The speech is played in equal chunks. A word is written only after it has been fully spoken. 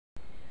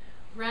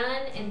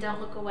Run and don't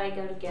look away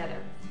go together.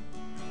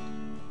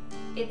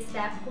 It's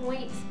that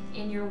point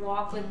in your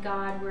walk with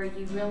God where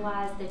you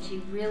realize that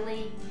you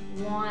really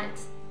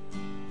want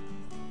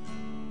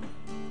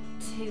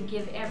to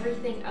give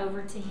everything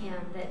over to Him,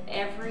 that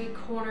every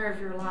corner of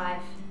your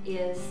life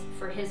is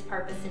for His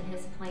purpose and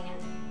His plan.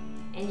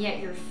 And yet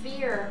your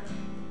fear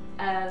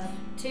of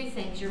two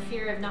things, your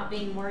fear of not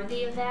being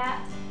worthy of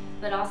that,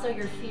 but also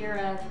your fear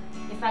of,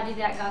 if I do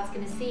that, God's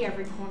going to see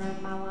every corner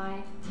of my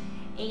life.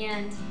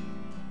 And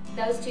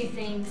those two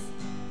things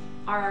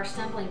are our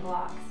stumbling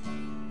blocks.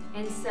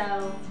 And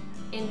so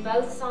in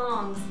both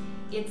songs,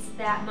 it's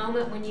that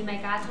moment when you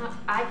make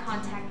eye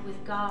contact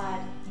with God,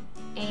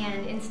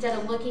 and instead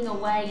of looking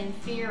away in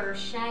fear or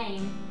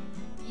shame,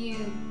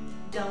 you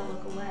don't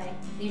look away,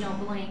 you don't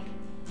blink.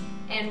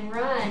 And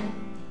run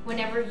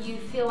whenever you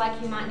feel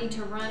like you might need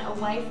to run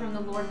away from the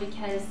Lord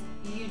because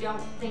you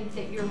don't think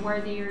that you're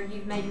worthy, or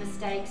you've made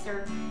mistakes,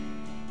 or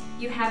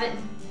you haven't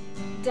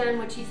done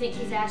what you think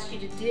He's asked you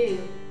to do.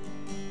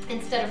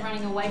 Instead of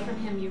running away from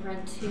Him, you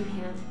run to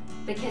Him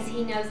because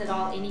He knows it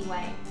all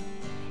anyway.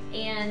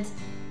 And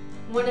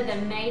one of the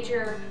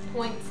major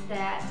points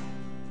that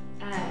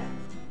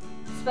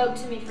spoke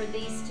to me for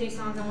these two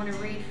songs, I want to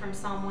read from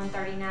Psalm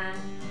 139.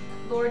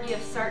 Lord, you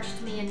have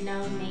searched me and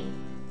known me.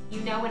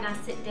 You know when I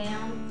sit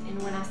down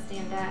and when I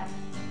stand up.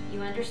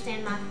 You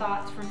understand my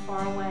thoughts from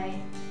far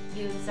away.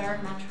 You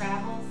observe my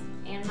travels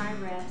and my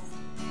rest.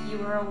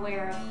 You are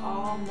aware of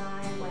all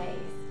my ways.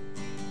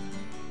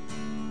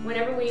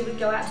 Whenever we would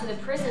go out to the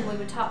prison, we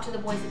would talk to the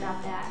boys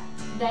about that.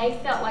 They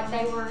felt like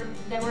they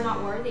were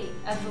not worthy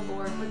of the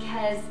Lord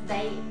because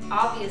they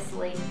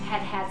obviously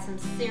had had some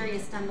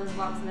serious stumbling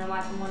blocks in their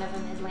life, and one of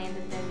them had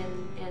landed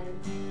them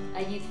in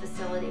a youth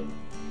facility.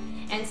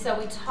 And so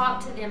we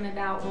talked to them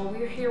about, well,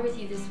 we're here with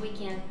you this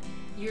weekend.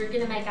 You're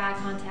going to make eye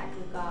contact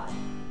with God.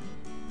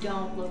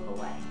 Don't look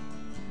away.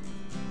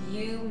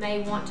 You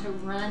may want to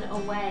run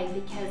away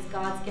because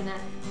God's going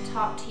to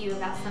talk to you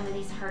about some of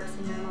these hurts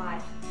in your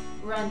life.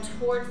 Run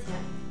towards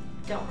Him.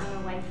 Don't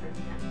run away from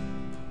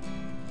Him.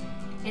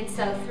 And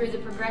so through the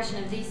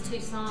progression of these two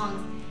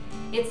songs,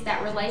 it's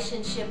that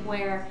relationship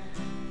where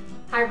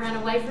I run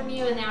away from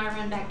you and now I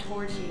run back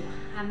towards you.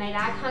 I made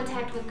eye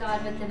contact with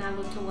God, but then I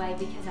looked away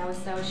because I was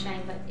so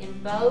ashamed. But in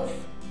both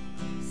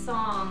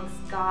songs,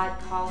 God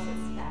calls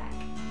us back.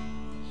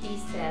 He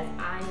says,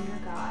 I am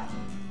your God,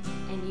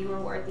 and you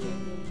are worthy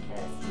of me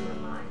because you are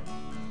mine.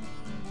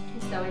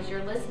 And so as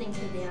you're listening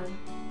to them,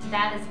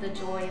 that is the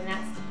joy and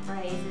that's the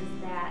praise,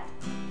 is that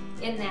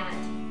in that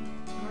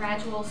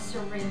gradual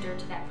surrender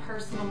to that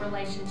personal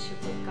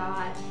relationship with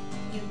God,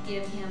 you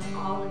give Him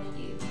all of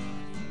you,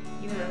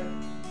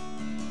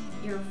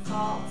 your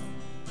faults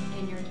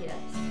and your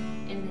gifts,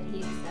 and that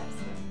He accepts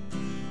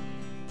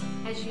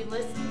them. As you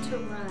listen to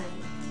Run,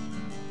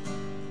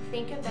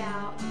 think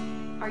about,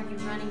 are you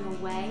running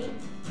away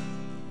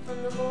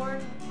from the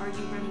Lord, or are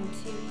you running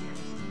to Him?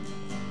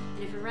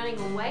 And if you're running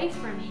away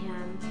from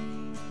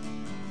Him,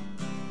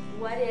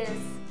 what is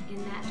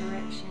in that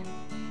direction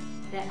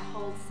that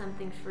holds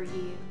something for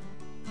you?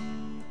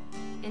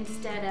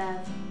 Instead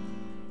of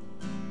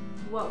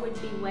what would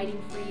be waiting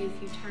for you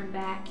if you turned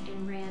back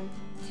and ran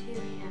to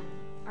Him?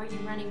 Are you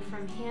running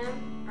from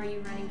Him? Or are you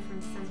running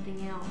from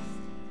something else?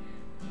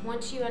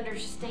 Once you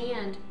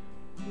understand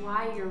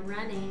why you're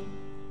running,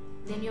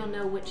 then you'll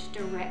know which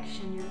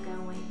direction you're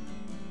going.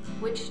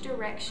 Which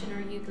direction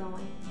are you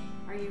going?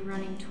 Are you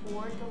running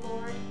toward the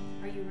Lord?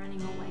 Or are you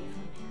running away from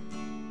Him?